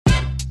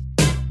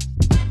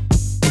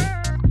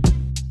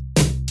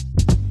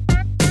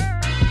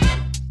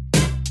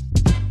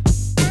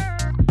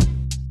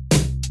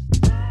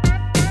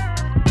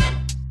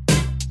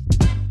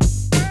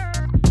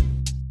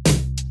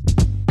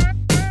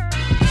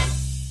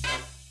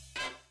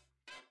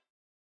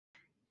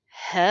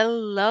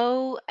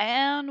Hello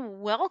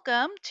and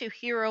welcome to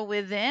Hero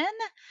Within.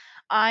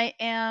 I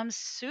am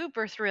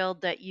super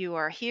thrilled that you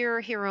are here.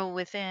 Hero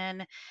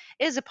Within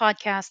is a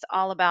podcast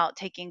all about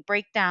taking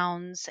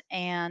breakdowns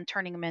and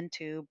turning them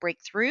into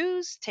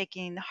breakthroughs,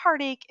 taking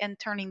heartache and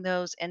turning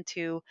those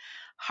into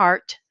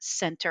heart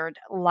centered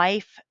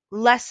life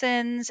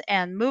lessons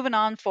and moving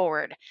on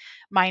forward.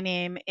 My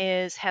name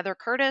is Heather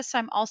Curtis.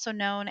 I'm also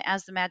known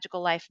as the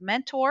Magical Life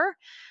Mentor.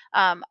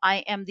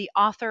 I am the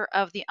author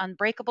of The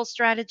Unbreakable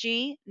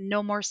Strategy,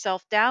 No More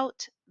Self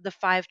Doubt, The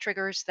Five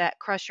Triggers That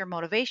Crush Your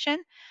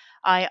Motivation.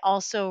 I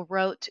also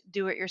wrote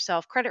Do It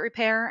Yourself Credit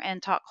Repair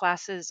and taught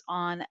classes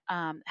on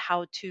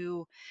how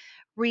to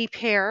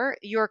repair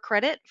your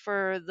credit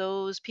for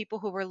those people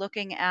who were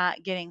looking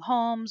at getting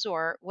homes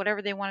or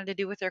whatever they wanted to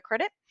do with their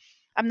credit.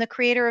 I'm the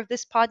creator of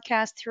this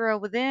podcast, Hero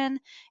Within,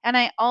 and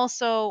I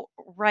also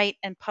write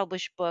and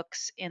publish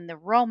books in the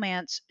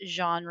romance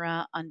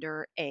genre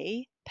under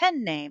a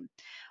pen name.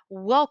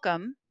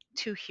 Welcome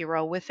to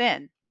Hero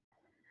Within.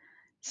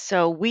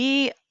 So,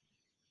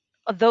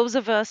 those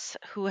of us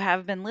who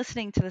have been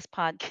listening to this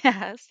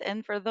podcast,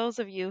 and for those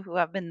of you who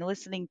have been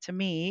listening to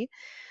me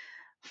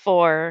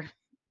for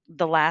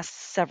the last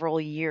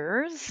several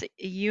years,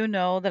 you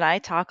know that I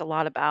talk a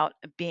lot about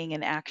being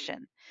in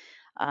action.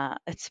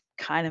 It's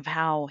kind of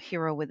how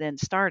Hero Within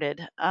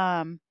started.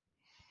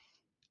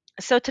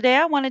 So today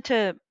I wanted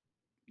to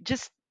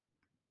just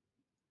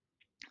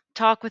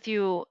talk with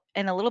you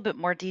in a little bit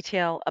more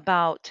detail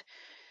about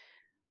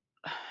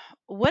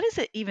what does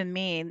it even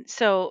mean?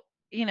 So,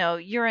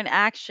 you're in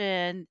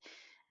action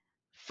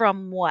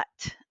from what?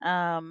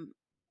 Um,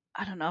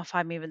 I don't know if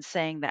I'm even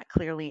saying that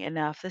clearly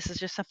enough. This is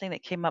just something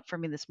that came up for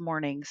me this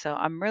morning. So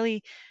I'm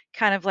really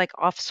kind of like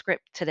off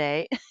script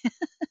today.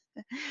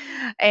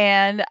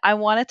 And I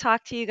want to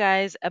talk to you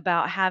guys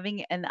about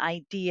having an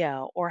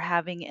idea or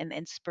having an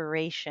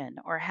inspiration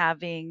or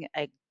having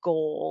a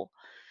goal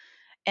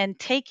and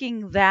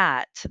taking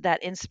that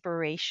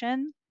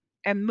inspiration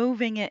and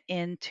moving it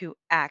into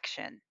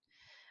action.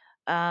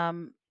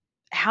 Um,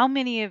 how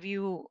many of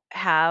you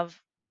have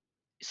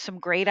some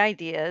great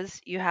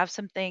ideas? You have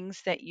some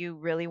things that you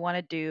really want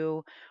to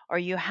do, or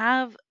you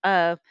have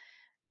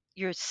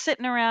you're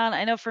sitting around.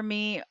 I know for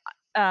me,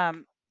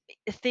 um,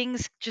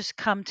 things just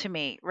come to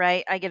me,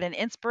 right? I get an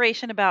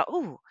inspiration about,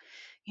 oh,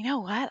 you know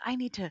what? I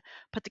need to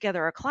put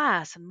together a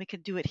class and we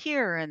could do it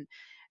here. And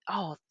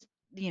oh,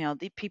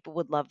 the people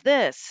would love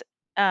this.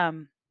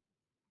 Um,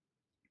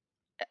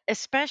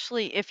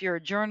 Especially if you're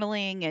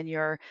journaling and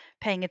you're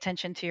paying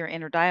attention to your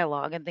inner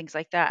dialogue and things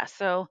like that.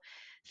 So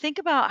think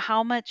about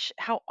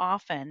how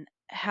often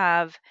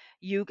have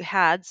you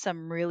had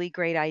some really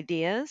great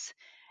ideas,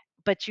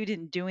 but you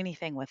didn't do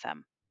anything with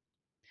them,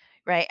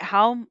 right?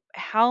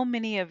 How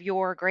many of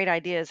your great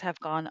ideas have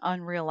gone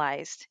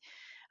unrealized?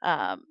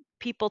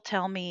 People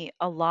tell me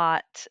a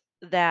lot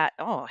that,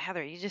 oh,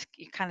 Heather, you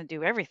kind of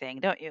do everything,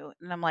 don't you?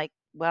 And I'm like,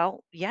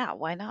 well, yeah,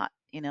 why not?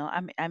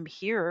 I'm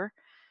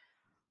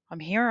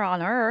here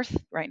on earth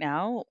right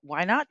now.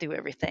 Why not do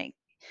everything?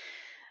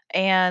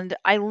 And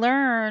I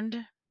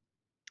learned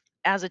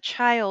as a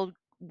child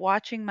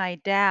watching my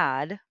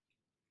dad,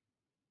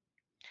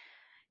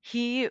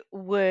 he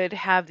would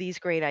have these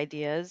great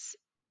ideas.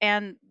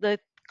 And the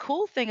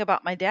cool thing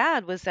about my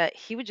dad was that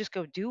he would just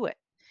go do it.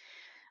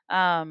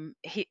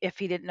 If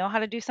he didn't know how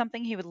to do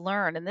something, he would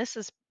learn. And this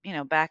is,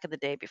 back in the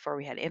day before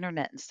we had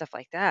internet and stuff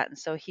like that. And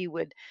so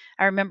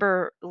I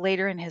remember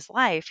later in his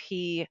life,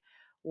 he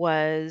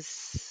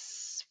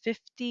was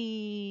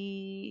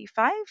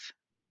 55.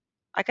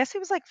 I guess he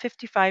was like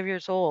 55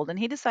 years old, and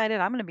he decided,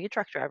 I'm going to be a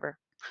truck driver.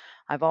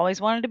 I've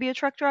always wanted to be a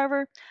truck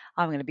driver.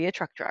 I'm going to be a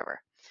truck driver.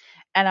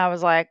 And I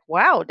was like,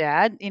 wow,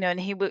 dad, and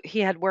he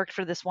had worked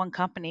for this one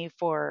company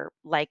for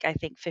like I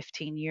think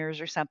 15 years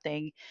or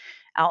something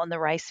out in the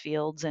rice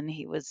fields, and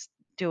he was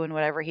doing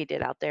whatever he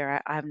did out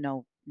there. I have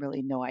no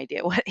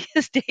idea what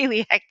his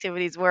daily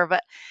activities were,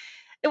 but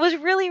it was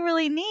really,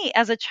 really neat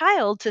as a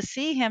child to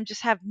see him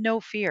just have no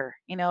fear.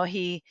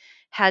 He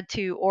had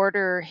to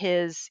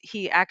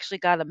he actually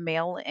got a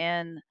mail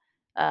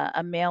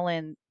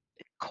in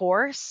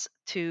course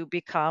to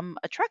become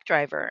a truck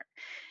driver.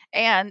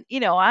 And,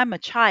 I'm a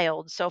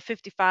child, so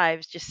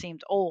 55 just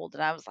seemed old.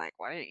 And I was like,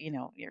 what,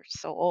 you're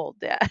so old,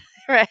 Dad,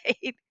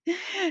 right?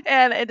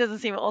 And it doesn't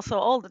seem so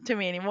old to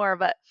me anymore,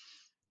 but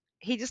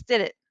he just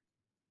did it.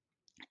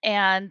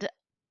 And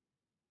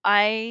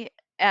I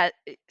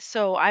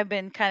so I've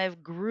been kind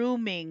of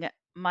grooming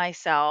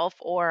myself,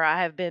 or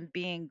I have been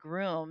being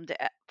groomed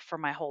for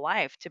my whole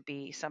life to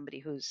be somebody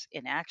who's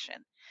in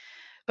action.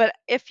 But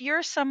if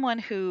you're someone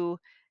who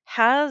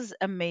has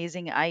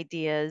amazing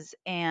ideas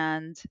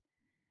and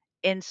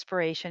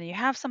inspiration, you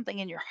have something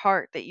in your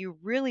heart that you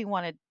really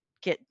want to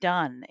get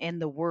done in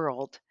the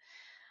world,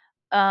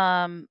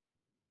 um,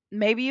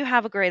 maybe you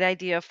have a great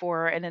idea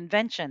for an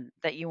invention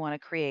that you want to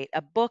create,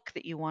 a book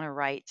that you want to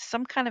write,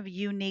 some kind of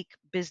unique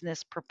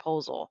business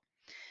proposal.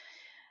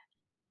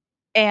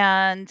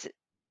 And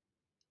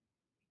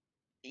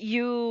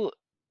you,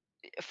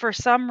 for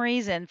some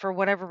reason, for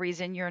whatever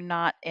reason, you're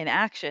not in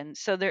action.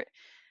 So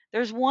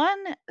There's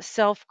one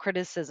self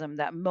criticism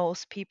that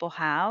most people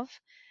have,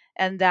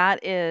 and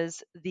that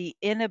is the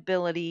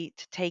inability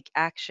to take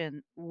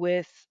action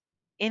with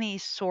any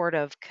sort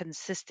of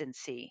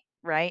consistency,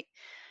 right?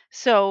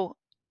 So,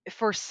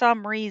 for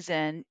some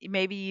reason,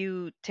 maybe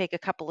you take a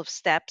couple of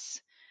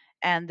steps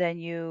and then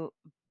you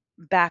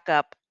back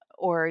up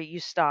or you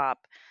stop.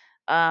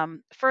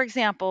 For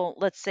example,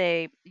 let's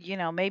say,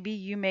 maybe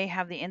you may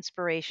have the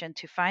inspiration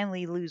to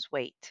finally lose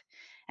weight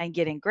and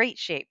get in great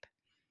shape,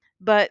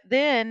 but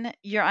then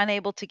you're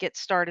unable to get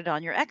started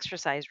on your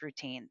exercise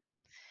routine,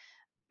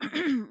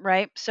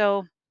 right?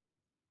 So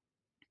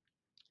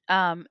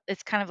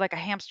it's kind of like a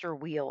hamster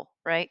wheel,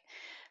 right?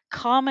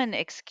 Common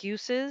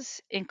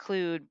excuses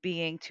include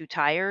being too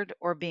tired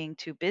or being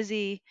too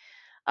busy,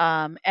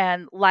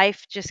 and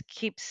life just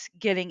keeps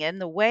getting in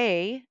the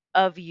way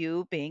of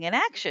you being in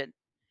action.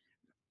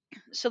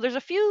 So there's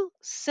a few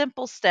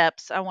simple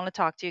steps I want to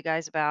talk to you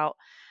guys about,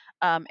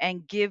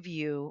 and give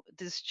you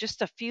this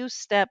just a few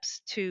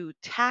steps to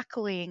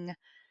tackling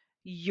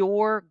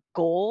your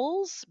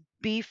goals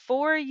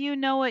before you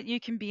know it, you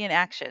can be in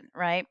action,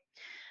 right?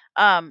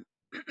 Um,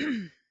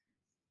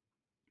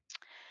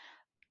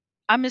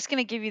 I'm just going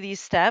to give you these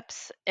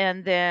steps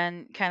and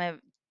then kind of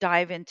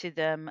dive into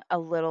them a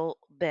little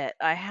bit.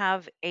 I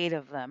have 8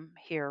 of them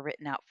here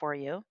written out for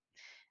you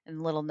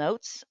in little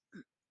notes.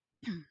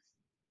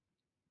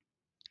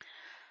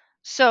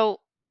 So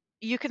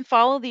you can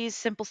follow these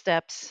simple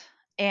steps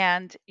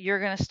and you're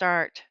going to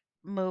start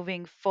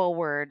moving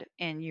forward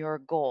in your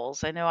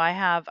goals. I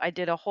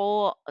did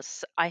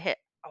I hit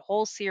a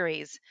whole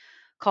series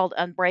called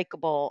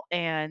Unbreakable.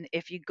 And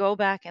if you go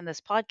back in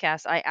this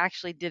podcast, I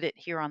actually did it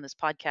here on this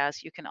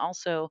podcast. You can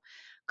also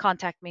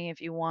contact me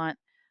if you want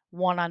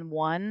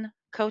one-on-one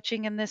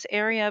coaching in this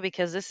area,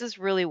 because this is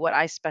really what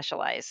I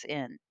specialize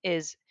in,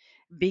 is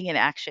being in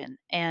action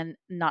and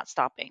not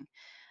stopping.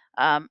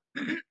 Um,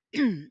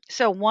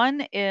 so,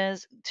 one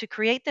is to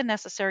create the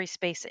necessary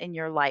space in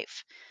your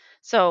life.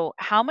 So,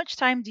 how much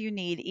time do you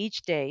need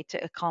each day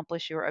to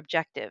accomplish your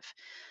objective?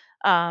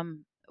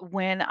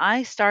 When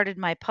I started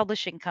my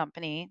publishing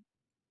company,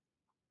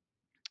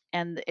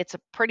 and it's a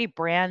pretty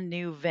brand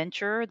new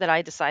venture that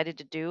I decided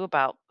to do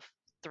about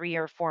 3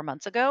 or 4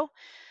 months ago,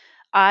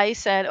 I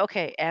said,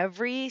 okay,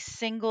 every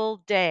single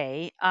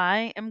day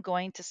I am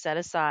going to set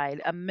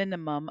aside a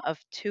minimum of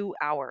 2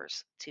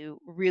 hours to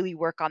really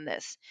work on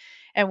this.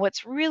 And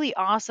what's really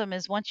awesome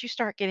is once you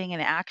start getting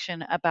an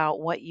action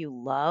about what you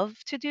love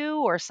to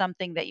do or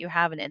something that you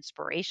have an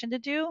inspiration to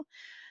do,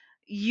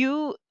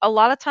 you a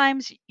lot of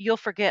times you'll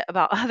forget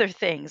about other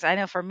things. I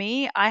know for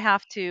me, I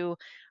have to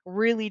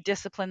really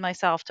discipline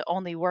myself to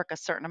only work a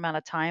certain amount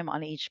of time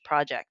on each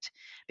project,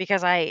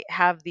 because I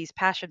have these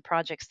passion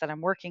projects that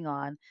I'm working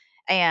on,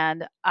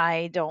 and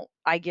I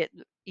get,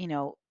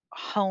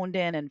 honed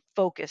in and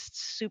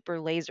focused, super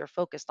laser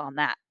focused on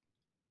that.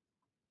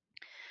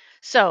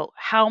 So,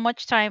 how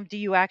much time do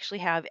you actually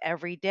have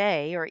every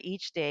day or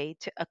each day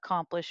to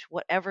accomplish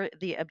whatever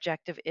the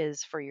objective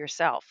is for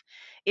yourself?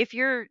 If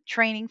you're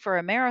training for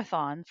a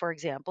marathon, for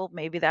example,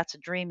 maybe that's a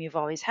dream you've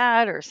always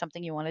had or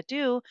something you want to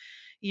do.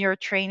 You're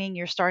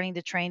starting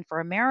to train for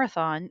a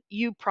marathon.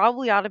 You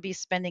probably ought to be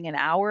spending an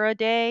hour a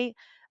day,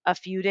 a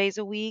few days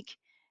a week,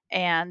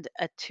 and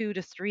a 2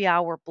 to 3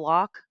 hour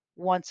block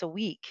once a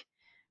week,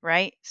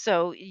 right?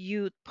 So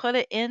you put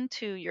it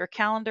into your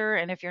calendar.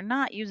 And if you're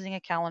not using a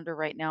calendar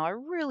right now, I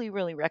really,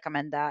 really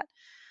recommend that.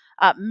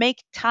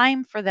 Make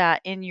time for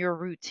that in your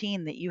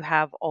routine that you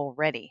have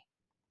already.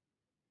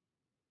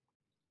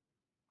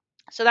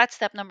 So that's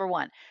step number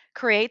one.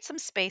 Create some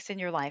space in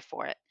your life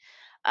for it.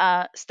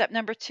 Step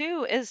number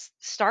two is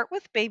start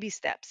with baby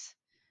steps.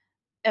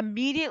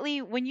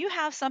 Immediately when you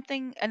have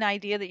something, an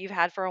idea that you've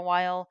had for a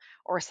while,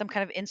 or some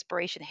kind of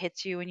inspiration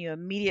hits you and you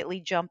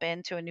immediately jump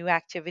into a new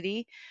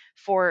activity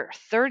for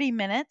 30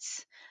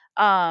 minutes,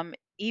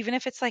 even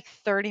if it's like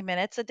 30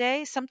 minutes a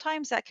day,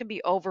 sometimes that can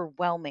be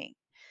overwhelming.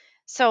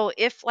 So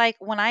if, like,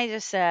 when I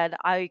just said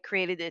I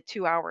created a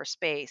 2 hour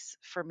space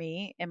for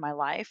me in my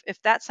life,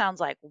 if that sounds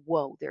like,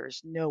 whoa,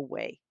 there's no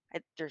way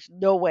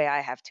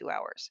I have 2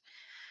 hours,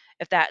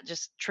 if that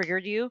just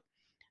triggered you,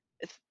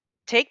 th-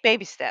 take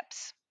baby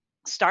steps.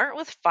 Start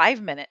with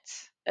 5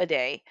 minutes a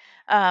day.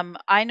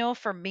 I know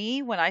for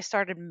me, when I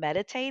started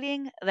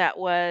meditating,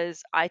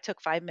 I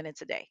took 5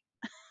 minutes a day.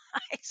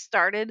 I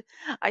started,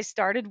 I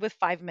started with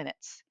 5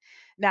 minutes.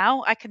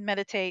 Now I can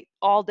meditate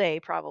all day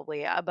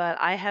probably, but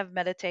I have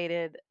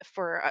meditated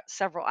for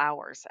several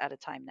hours at a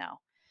time now.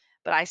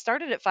 But I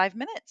started at 5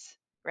 minutes,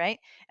 right?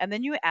 And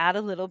then you add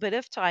a little bit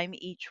of time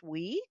each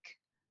week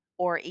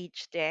or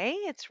each day.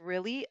 It's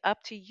really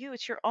up to you.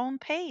 It's your own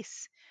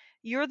pace.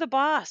 You're the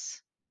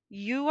boss.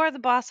 You are the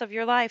boss of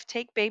your life.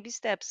 Take baby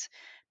steps.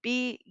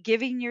 Be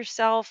giving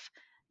yourself,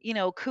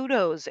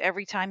 kudos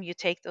every time you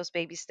take those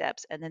baby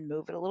steps, and then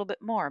move it a little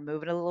bit more,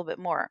 move it a little bit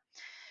more.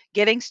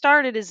 Getting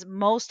started is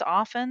most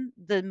often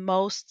the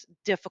most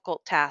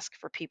difficult task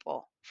for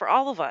people, for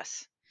all of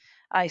us.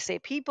 I say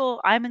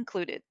people, I'm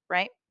included,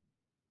 right?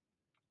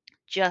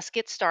 Just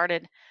get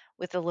started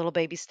with a little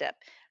baby step.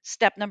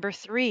 Step number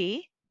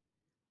three.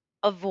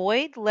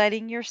 Avoid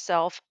letting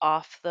yourself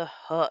off the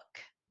hook.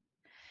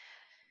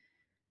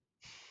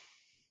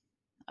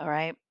 All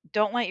right.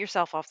 Don't let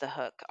yourself off the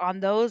hook. On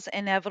those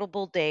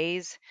inevitable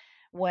days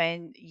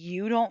when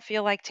you don't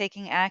feel like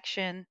taking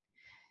action,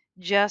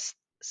 just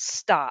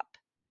stop.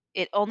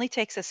 It only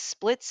takes a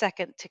split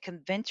second to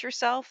convince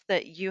yourself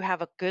that you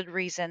have a good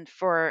reason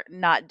for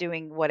not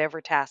doing whatever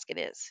task it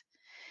is.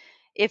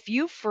 If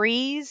you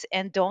freeze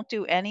and don't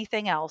do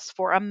anything else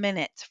for a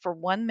minute, for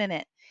 1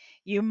 minute,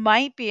 you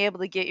might be able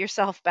to get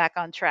yourself back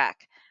on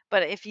track.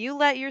 But if you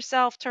let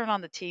yourself turn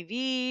on the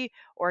TV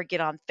or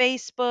get on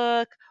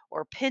Facebook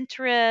or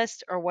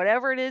Pinterest or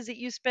whatever it is that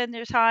you spend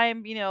your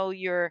time,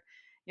 your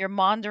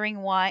wandering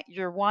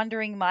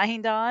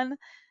mind on,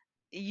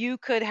 you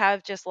could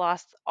have just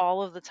lost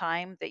all of the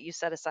time that you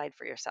set aside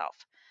for yourself.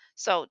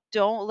 So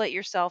don't let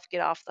yourself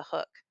get off the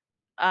hook.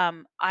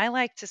 I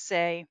like to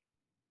say,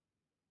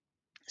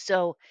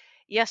 so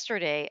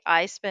yesterday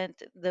I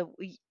spent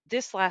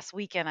this last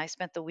weekend, I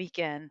spent the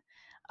weekend.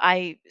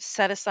 I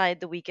set aside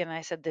the weekend and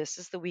I said, this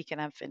is the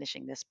weekend I'm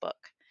finishing this book.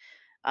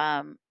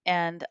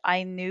 And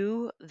I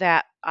knew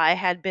that I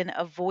had been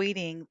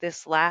avoiding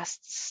this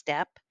last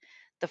step,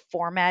 the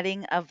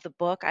formatting of the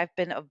book. I've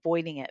been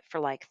avoiding it for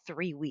like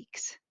 3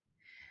 weeks.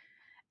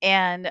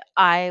 And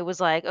I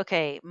was like,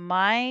 okay,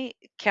 my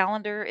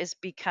calendar is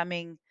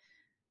becoming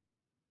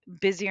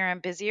busier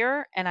and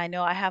busier. And I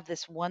know I have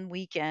this one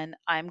weekend.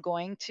 I'm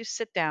going to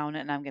sit down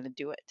and I'm going to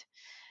do it.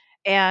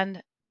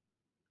 And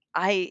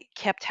I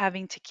kept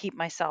having to keep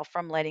myself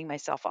from letting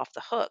myself off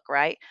the hook,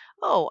 right?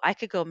 Oh, I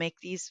could go make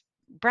these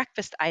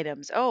breakfast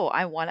items. Oh,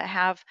 I want to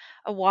have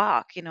a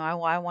walk. I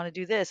want to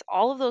do this.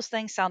 All of those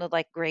things sounded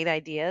like great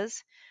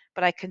ideas,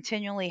 but I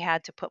continually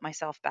had to put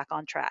myself back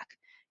on track.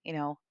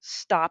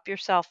 Stop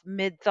yourself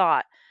mid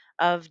thought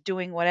of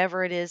doing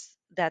whatever it is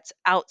that's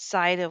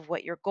outside of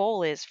what your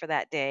goal is for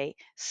that day.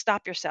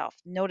 Stop yourself,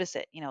 notice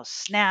it,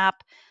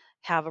 snap,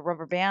 have a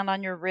rubber band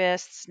on your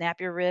wrist,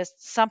 snap your wrist,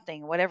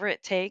 something, whatever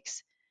it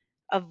takes.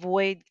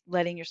 Avoid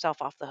letting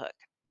yourself off the hook.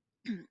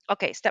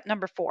 Okay, step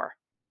number 4,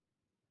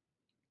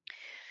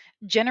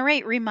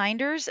 generate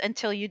reminders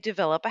until you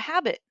develop a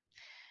habit.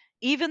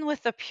 Even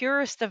with the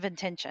purest of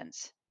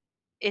intentions,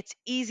 it's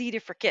easy to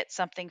forget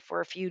something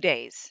for a few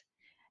days.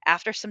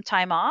 After some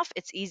time off,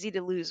 it's easy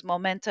to lose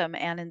momentum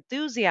and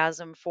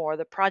enthusiasm for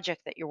the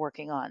project that you're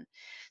working on.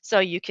 So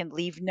you can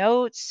leave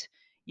notes,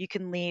 you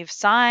can leave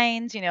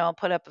signs,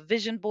 put up a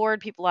vision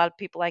board. A lot of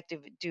people like to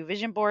do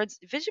vision boards.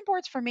 Vision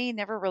boards for me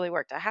never really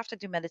worked. I have to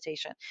do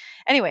meditation.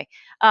 Anyway,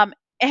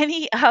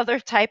 any other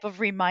type of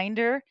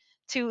reminder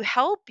to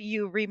help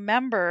you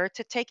remember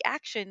to take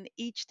action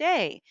each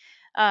day.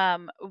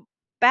 Um,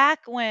 Back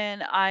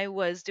when I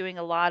was doing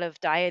a lot of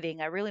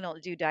dieting, I really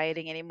don't do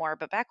dieting anymore,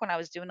 but back when I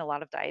was doing a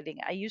lot of dieting,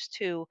 I used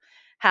to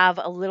have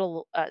a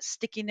little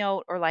sticky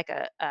note or like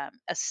a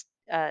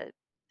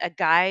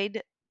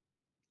guide,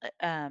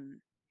 what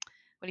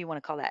do you want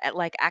to call that?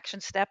 Like action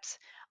steps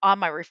on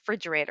my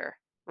refrigerator,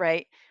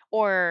 right?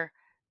 Or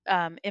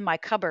in my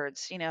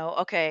cupboards,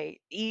 okay,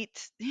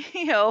 eat,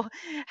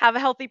 have a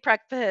healthy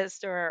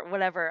breakfast or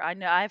whatever. I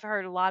know I've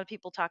heard a lot of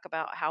people talk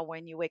about how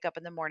when you wake up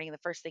in the morning, the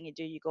first thing you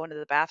do, you go into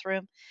the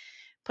bathroom,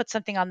 put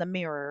something on the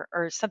mirror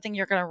or something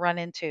you're going to run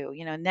into,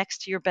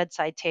 next to your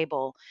bedside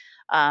table.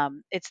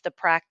 It's the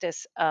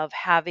practice of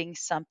having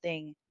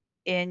something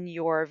in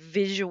your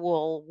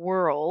visual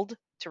world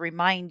to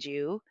remind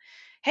you,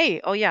 hey,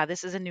 oh yeah,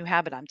 this is a new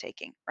habit I'm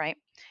taking, right?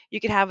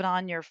 You could have it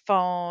on your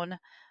phone.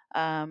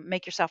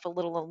 Make yourself a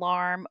little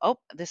alarm. Oh,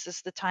 this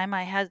is the time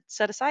I had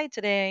set aside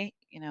today.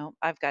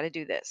 I've got to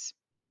do this.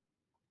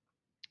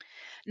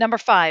 Number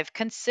 5,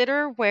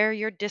 consider where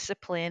your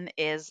discipline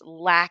is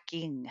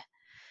lacking.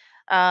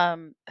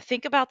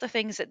 Think about the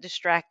things that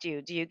distract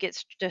you. Do you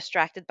get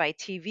distracted by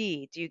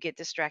TV? Do you get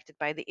distracted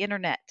by the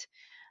internet?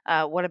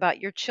 What about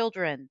your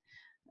children,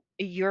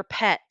 your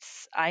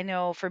pets? I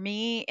know for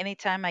me,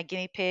 anytime my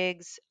guinea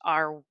pigs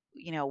are, weak,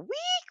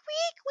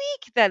 weak,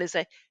 weak, that is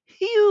a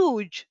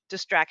huge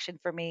distraction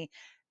for me.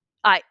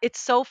 It's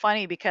so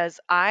funny because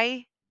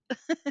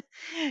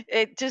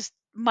it just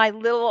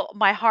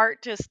my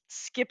heart just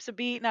skips a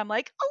beat and I'm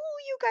like, "Oh,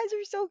 you guys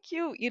are so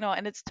cute,"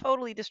 and it's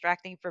totally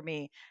distracting for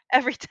me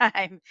every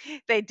time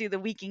they do the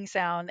weaking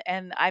sound,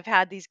 and I've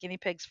had these guinea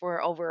pigs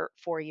for over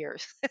 4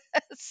 years.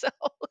 So,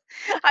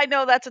 I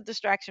know that's a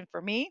distraction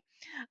for me.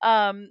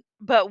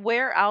 But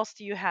where else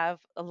do you have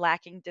a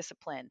lacking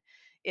discipline?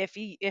 If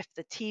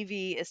the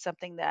TV is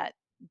something that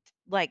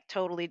like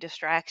totally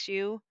distracts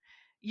you,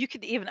 you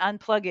could even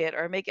unplug it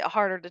or make it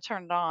harder to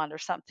turn it on or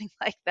something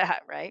like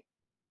that, right?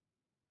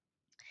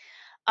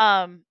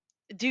 Um,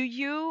 do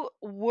you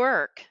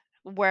work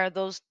where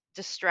those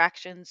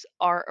distractions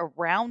are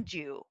around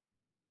you?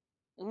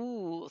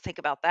 Ooh, think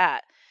about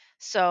that.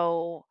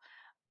 So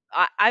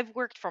I've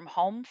worked from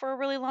home for a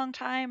really long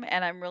time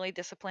and I'm really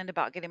disciplined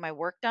about getting my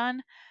work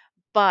done.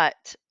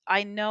 But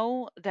I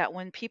know that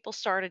when people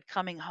started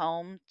coming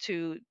home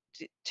to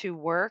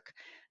work,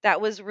 that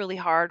was really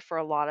hard for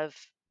a lot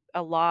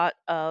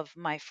of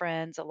my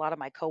friends, a lot of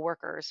my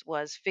coworkers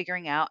was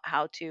figuring out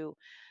how to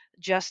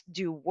just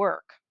do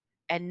work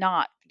and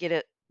not get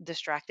it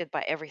distracted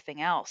by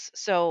everything else.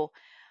 So,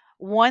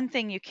 one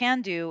thing you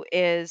can do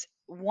is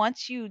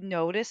once you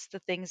notice the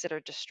things that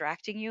are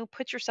distracting you,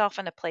 put yourself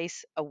in a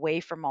place away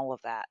from all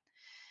of that.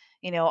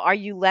 Are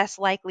you less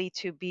likely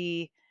to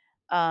be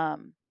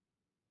um,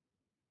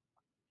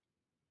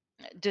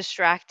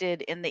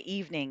 distracted in the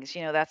evenings?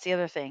 That's the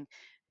other thing.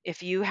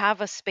 If you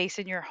have a space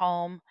in your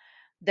home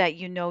that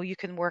you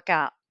can work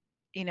out,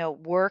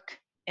 work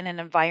in an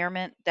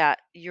environment that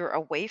you're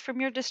away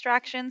from your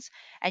distractions,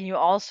 and you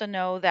also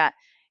know that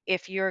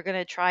if you're going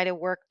to try to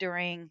work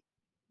during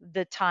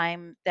the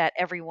time that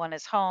everyone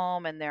is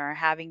home and they're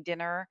having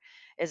dinner,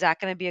 is that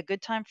going to be a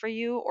good time for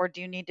you, or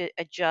do you need to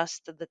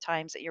adjust the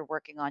times that you're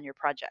working on your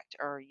project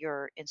or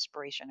your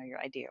inspiration or your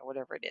idea or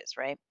whatever it is,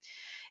 right?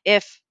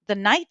 If the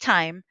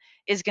nighttime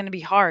is going to be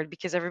hard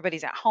because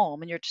everybody's at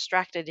home and you're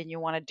distracted and you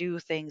want to do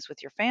things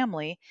with your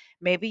family,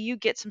 maybe you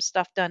get some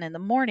stuff done in the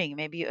morning.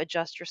 Maybe you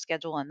adjust your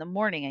schedule in the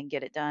morning and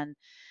get it done,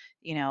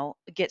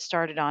 get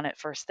started on it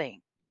first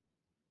thing.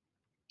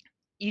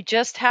 You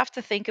just have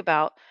to think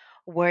about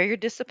where your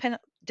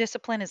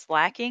discipline is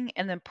lacking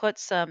and then put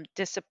some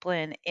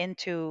discipline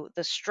into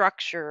the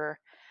structure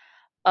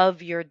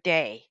of your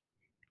day,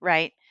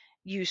 right?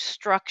 You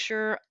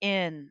structure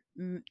in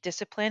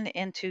discipline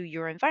into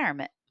your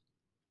environment.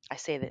 I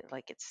say that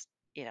like it's,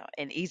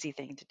 an easy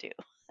thing to do.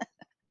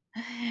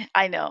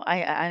 I know.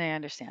 I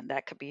understand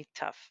that could be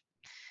tough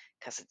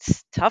because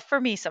it's tough for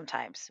me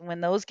sometimes.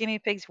 When those guinea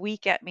pigs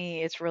week at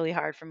me, it's really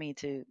hard for me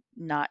to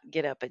not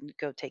get up and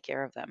go take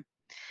care of them.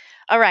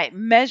 All right,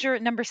 measure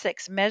number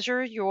 6,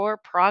 measure your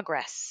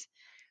progress.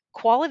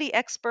 Quality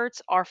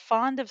experts are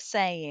fond of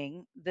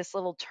saying this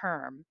little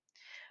term.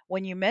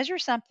 When you measure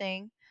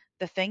something,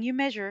 the thing you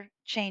measure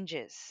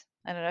changes.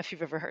 I don't know if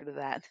you've ever heard of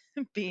that,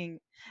 being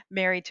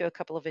married to a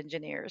couple of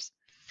engineers.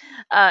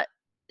 Uh,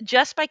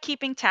 just by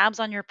keeping tabs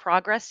on your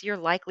progress, you're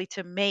likely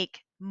to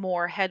make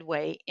more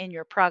headway in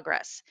your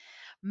progress.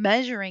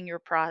 Measuring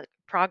your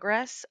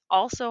progress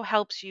also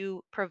helps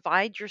you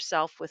provide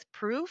yourself with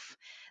proof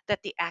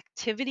that the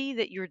activity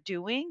that you're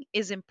doing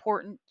is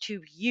important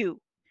to you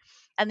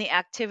and the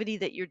activity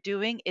that you're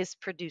doing is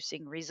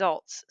producing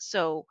results.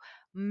 So,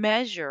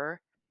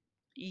 measure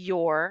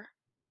your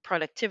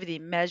productivity,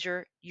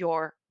 measure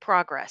your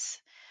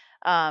progress.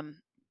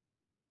 Um,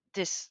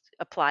 this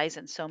applies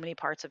in so many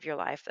parts of your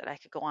life that I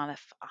could go on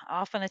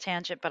off on a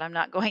tangent, but I'm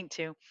not going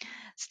to.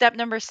 Step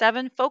number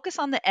 7, focus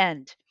on the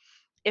end.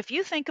 If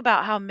you think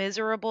about how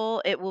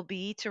miserable it will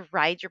be to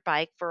ride your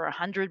bike for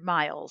 100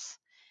 miles,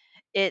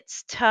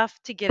 it's tough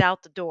to get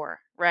out the door,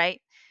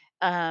 right?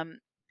 Um,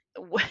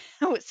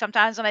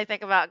 Sometimes when I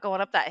think about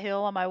going up that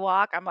hill on my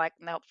walk, I'm like,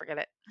 nope, forget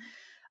it.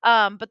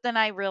 But then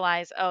I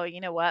realize, oh,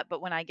 you know what?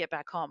 But when I get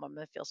back home, I'm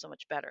going to feel so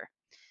much better.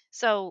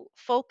 So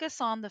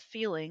focus on the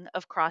feeling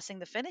of crossing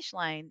the finish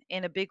line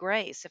in a big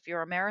race. If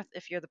you're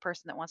the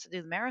person that wants to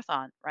do the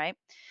marathon, right?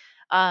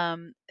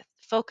 Um,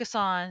 Focus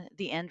on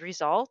the end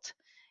result,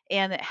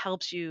 and it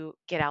helps you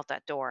get out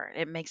that door.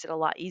 It makes it a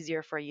lot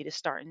easier for you to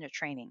start in your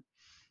training.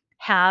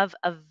 Have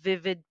a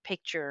vivid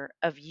picture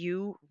of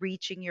you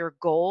reaching your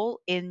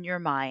goal in your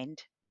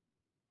mind.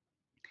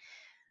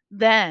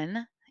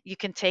 Then you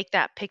can take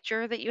that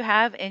picture that you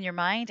have in your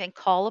mind and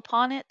call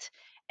upon it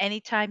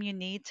anytime you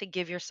need to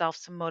give yourself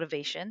some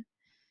motivation.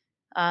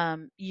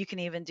 You can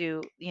even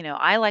do,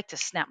 I like to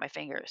snap my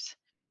fingers.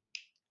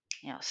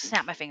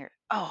 Snap my finger.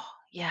 Oh,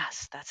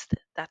 yes,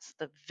 that's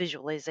the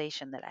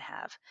visualization that I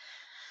have.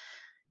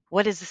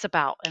 What is this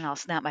about? And I'll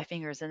snap my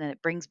fingers and then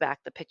it brings back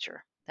the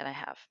picture that I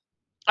have.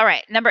 All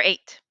right, number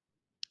 8.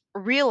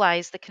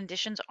 Realize the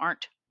conditions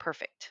aren't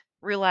perfect.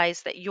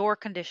 Realize that your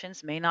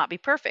conditions may not be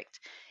perfect.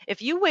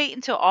 If you wait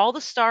until all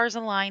the stars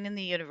align in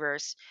the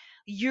universe,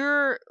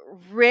 you're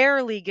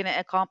rarely going to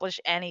accomplish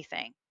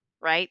anything,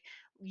 right?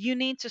 You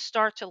need to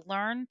start to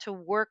learn to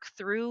work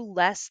through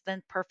less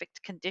than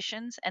perfect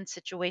conditions and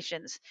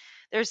situations.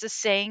 There's a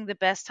saying, the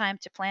best time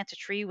to plant a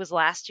tree was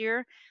last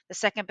year, the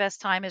second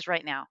best time is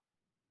right now.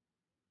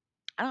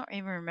 I don't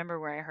even remember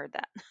where I heard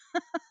that.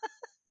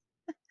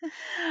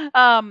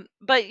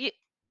 But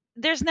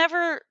there's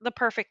never the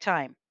perfect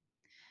time.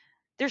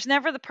 There's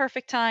never the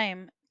perfect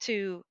time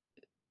to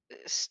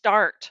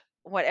start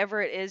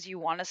whatever it is you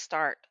want to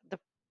start.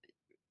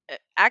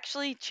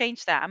 Actually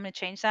change that. I'm going to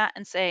change that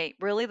and say,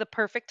 really, the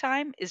perfect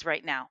time is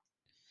right now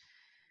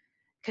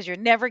because you're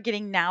never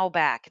getting now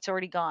back. It's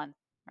already gone,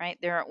 right?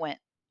 There it went.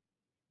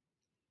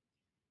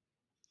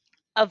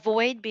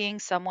 Avoid being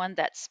someone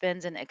that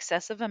spends an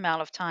excessive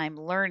amount of time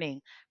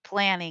learning,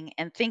 planning,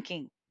 and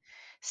thinking.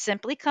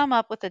 Simply come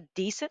up with a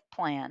decent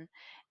plan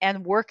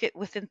and work it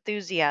with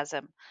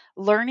enthusiasm.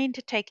 Learning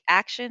to take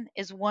action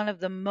is one of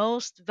the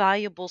most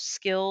valuable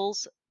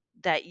skills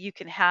that you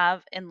can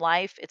have in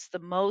life.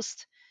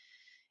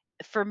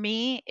 For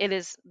me, it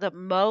is the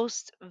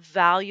most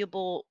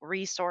valuable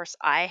resource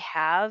I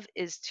have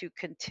is to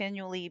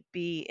continually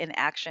be in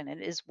action. It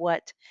is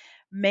what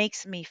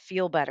makes me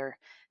feel better.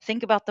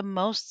 Think about the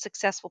most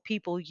successful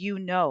people you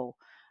know.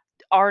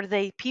 are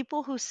they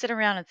people who sit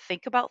around and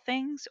think about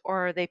things,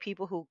 or are they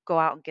people who go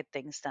out and get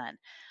things done?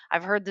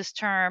 I've heard this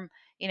term,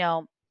 you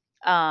know,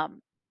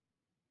 um,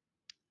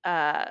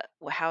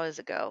 how does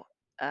it go?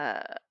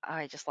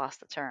 I just lost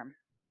the term.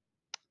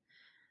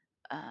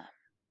 Uh,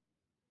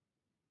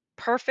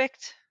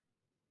 perfect.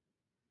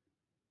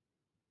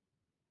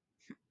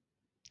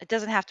 It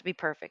doesn't have to be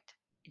perfect.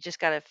 You just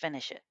got to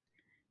finish it.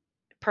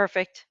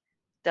 Perfect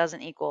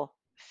doesn't equal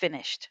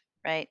finished,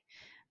 right?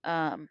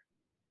 Um,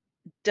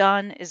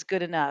 done is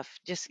good enough.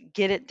 Just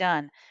get it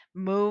done.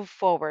 Move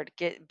forward.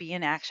 Be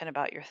in action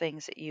about your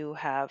things that you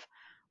have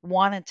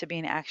wanted to be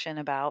in action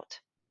about.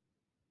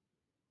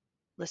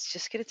 Let's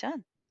just get it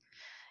done.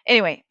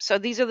 Anyway, so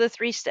these are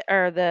the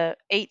or the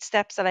 8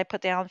 steps that I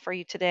put down for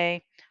you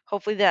today.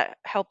 Hopefully that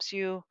helps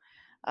you.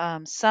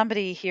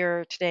 Somebody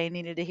here today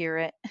needed to hear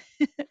it.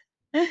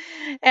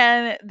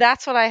 And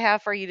that's what I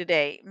have for you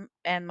today,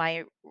 and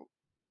my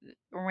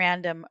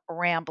random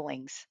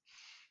ramblings.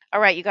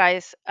 All right, you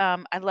guys,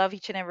 I love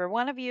each and every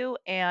one of you,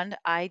 and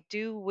I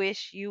do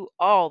wish you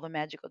all the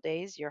magical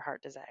days your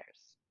heart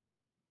desires.